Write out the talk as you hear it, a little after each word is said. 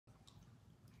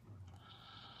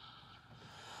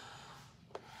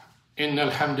إن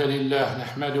الحمد لله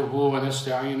نحمده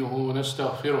ونستعينه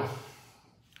ونستغفره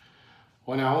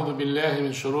ونعوذ بالله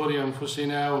من شرور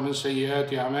أنفسنا ومن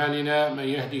سيئات أعمالنا. من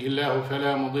يهده الله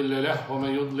فلا مضل له ومن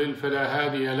يضلل فلا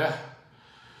هادي له،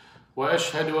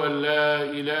 وأشهد أن لا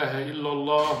إله إلا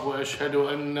الله وأشهد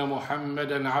أن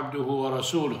محمدا عبده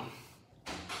ورسوله.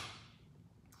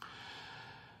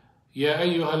 يا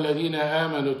أيها الذين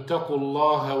آمنوا اتقوا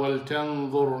الله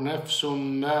ولتنظر نفس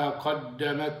ما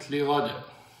قدمت لغد.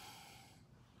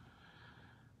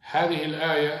 هذه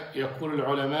الآية يقول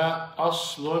العلماء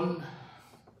أصل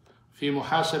في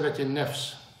محاسبة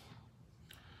النفس.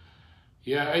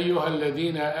 يا أيها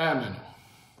الذين آمنوا،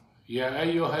 يا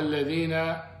أيها الذين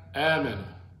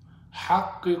آمنوا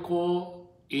حققوا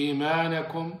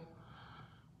إيمانكم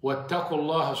واتقوا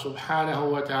الله سبحانه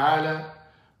وتعالى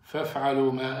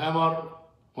فافعلوا ما أمر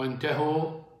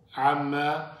وانتهوا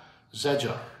عما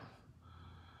زجر.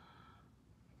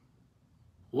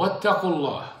 واتقوا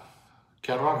الله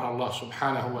كررها الله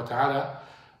سبحانه وتعالى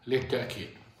للتأكيد.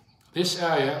 This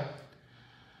ayah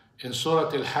in Surah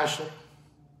Al-Hashr,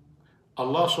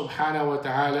 Allah subhanahu wa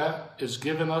ta'ala is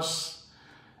giving us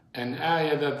an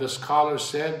ayah that the scholars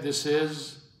said this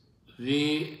is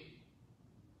the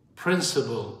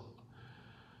principle,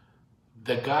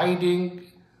 the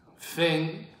guiding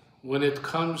thing when it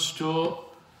comes to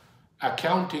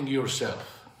accounting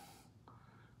yourself,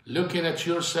 looking at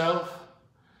yourself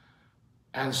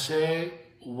and say,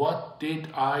 what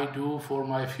did I do for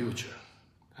my future?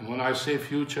 And when I say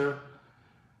future,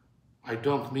 I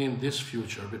don't mean this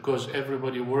future, because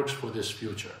everybody works for this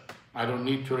future. I don't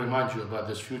need to remind you about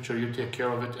this future. You take care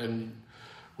of it and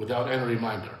without any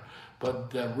reminder. But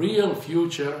the real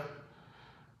future,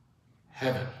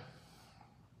 heaven,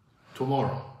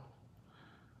 tomorrow.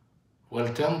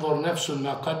 وَلْتَنْظُرْ نَفْسٌ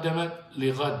مَا قَدَّمَتْ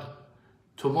لِغَدٍ.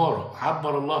 Tomorrow.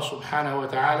 عبر الله سبحانه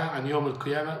وتعالى عن يوم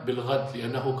القيامة بالغد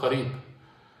لأنه قريب.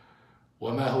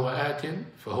 وما هو آت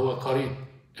فهو قريب.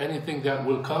 Anything that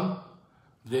will come,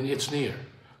 then it's near.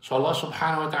 So Allah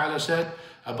subhanahu wa ta'ala said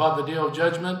about the day of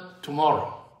judgment,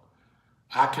 tomorrow.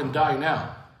 I can die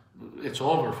now. It's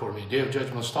over for me. Day of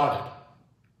judgment started.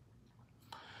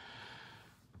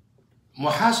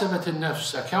 محاسبة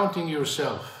النفس, accounting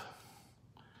yourself.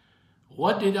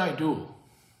 What did I do?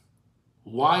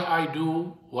 Why I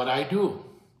do what I do?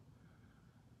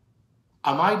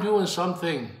 Am I doing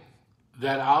something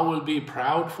that I will be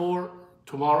proud for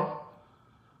tomorrow?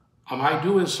 Am I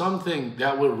doing something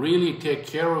that will really take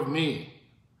care of me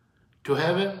to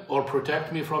heaven or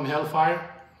protect me from hellfire?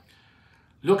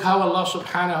 Look how Allah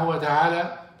subhanahu wa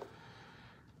ta'ala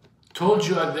told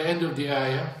you at the end of the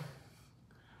ayah,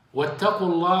 وَاتَّقُوا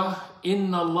اللَّهِ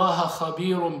إِنَّ اللَّهَ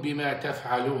خَبِيرٌ بِمَا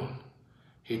تَفْعَلُونَ.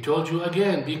 He told you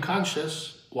again, be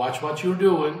conscious, watch what you're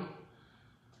doing,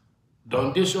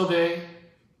 don't disobey,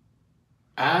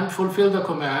 and fulfill the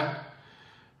command,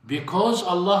 because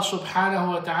Allah subhanahu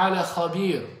wa ta'ala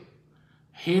khabir,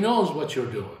 He knows what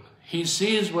you're doing, He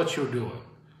sees what you're doing.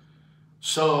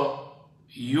 So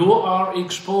you are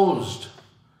exposed.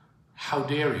 How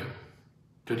dare you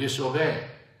to disobey?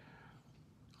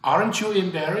 Aren't you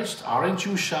embarrassed? Aren't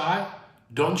you shy?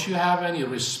 Don't you have any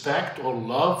respect or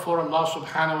love for Allah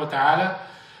subhanahu wa ta'ala?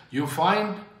 You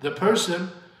find the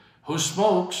person who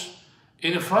smokes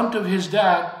in front of his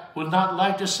dad will not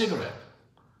light a cigarette.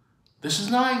 This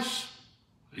is nice.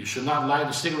 You should not light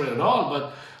a cigarette at all,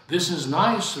 but this is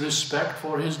nice respect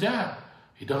for his dad.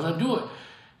 He doesn't do it.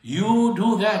 You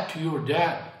do that to your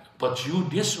dad, but you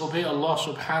disobey Allah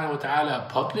subhanahu wa ta'ala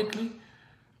publicly,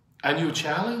 and you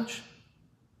challenge,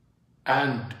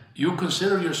 and you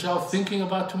consider yourself thinking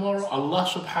about tomorrow. Allah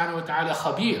subhanahu wa ta'ala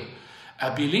khabir.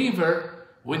 A believer,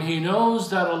 when he knows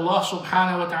that Allah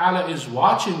subhanahu wa ta'ala is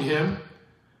watching him,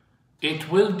 it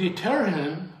will deter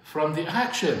him from the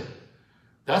action.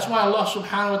 That's why Allah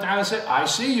subhanahu wa ta'ala said, I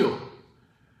see you.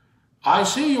 I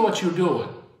see you what you're doing.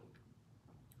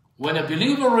 When a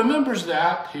believer remembers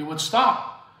that, he would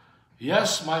stop.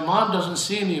 Yes, my mom doesn't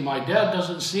see me, my dad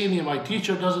doesn't see me, my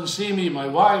teacher doesn't see me, my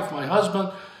wife, my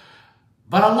husband,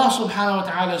 but Allah subhanahu wa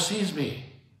ta'ala sees me.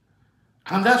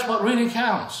 And that's what really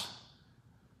counts.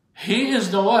 He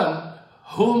is the one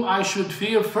whom I should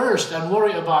fear first and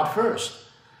worry about first.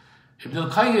 Ibn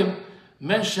al-Qayyim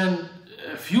mentioned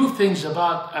a few things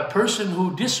about a person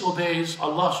who disobeys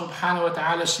Allah subhanahu wa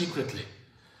ta'ala secretly,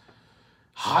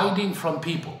 hiding from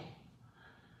people.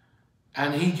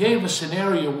 And he gave a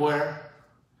scenario where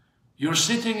you're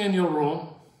sitting in your room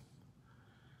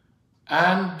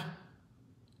and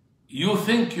you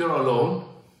think you're alone.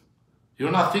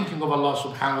 You're not thinking of Allah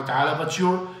subhanahu wa ta'ala, but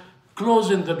you're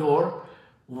closing the door,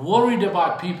 worried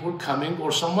about people coming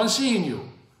or someone seeing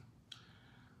you.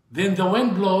 then the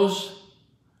wind blows,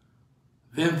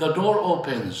 then the door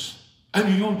opens,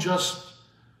 and you just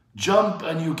jump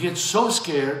and you get so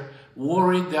scared,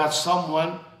 worried that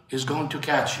someone is going to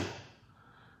catch you.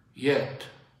 Yet,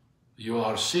 you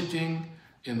are sitting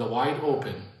in the wide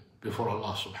open before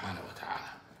Allah subhanahu wa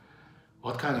ta'ala.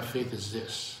 What kind of faith is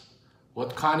this?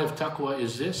 What kind of taqwa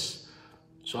is this?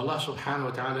 So Allah subhanahu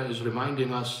wa ta'ala is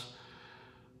reminding us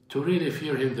to really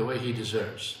fear Him the way He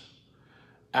deserves,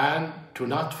 and to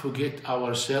not forget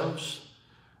ourselves,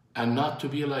 and not to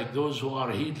be like those who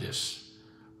are heedless.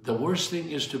 The worst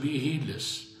thing is to be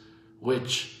heedless,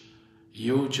 which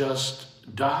you just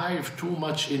dive too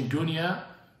much in dunya.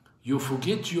 You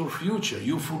forget your future.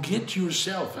 You forget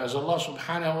yourself. As Allah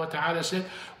subhanahu wa ta'ala said,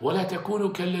 وَلَا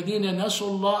تَكُونُوا كَالَّذِينَ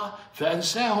نَسُوا اللَّهَ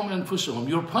فَأَنْسَاهُمْ أَنفُسَهُم.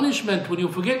 Your punishment when you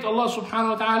forget Allah subhanahu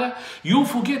wa ta'ala, you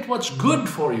forget what's good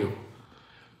for you.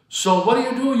 So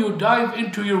what do? You dive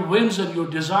into your whims and your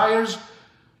desires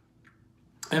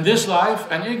in this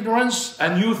life and ignorance,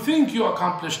 and you think you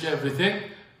accomplished everything,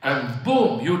 and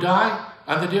boom, you die,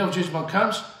 and the day of judgment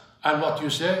comes, and what you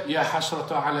say, يَا حَسْرَةَ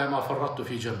عَلَى مَا فَرَّطْتُ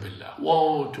فِي جَنْبِ اللَّهِ.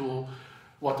 Woe to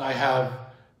what I have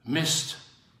missed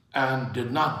and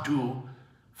did not do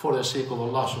for the sake of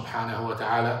Allah subhanahu wa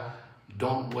ta'ala.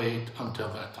 Don't wait until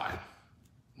that time.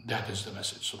 That is the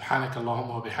message. سبحانك اللهم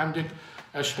وبحمدك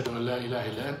أشهد أن لا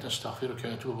إله إلا أنت أستغفرك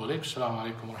وأتوب إليك. السلام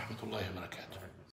عليكم ورحمة الله وبركاته.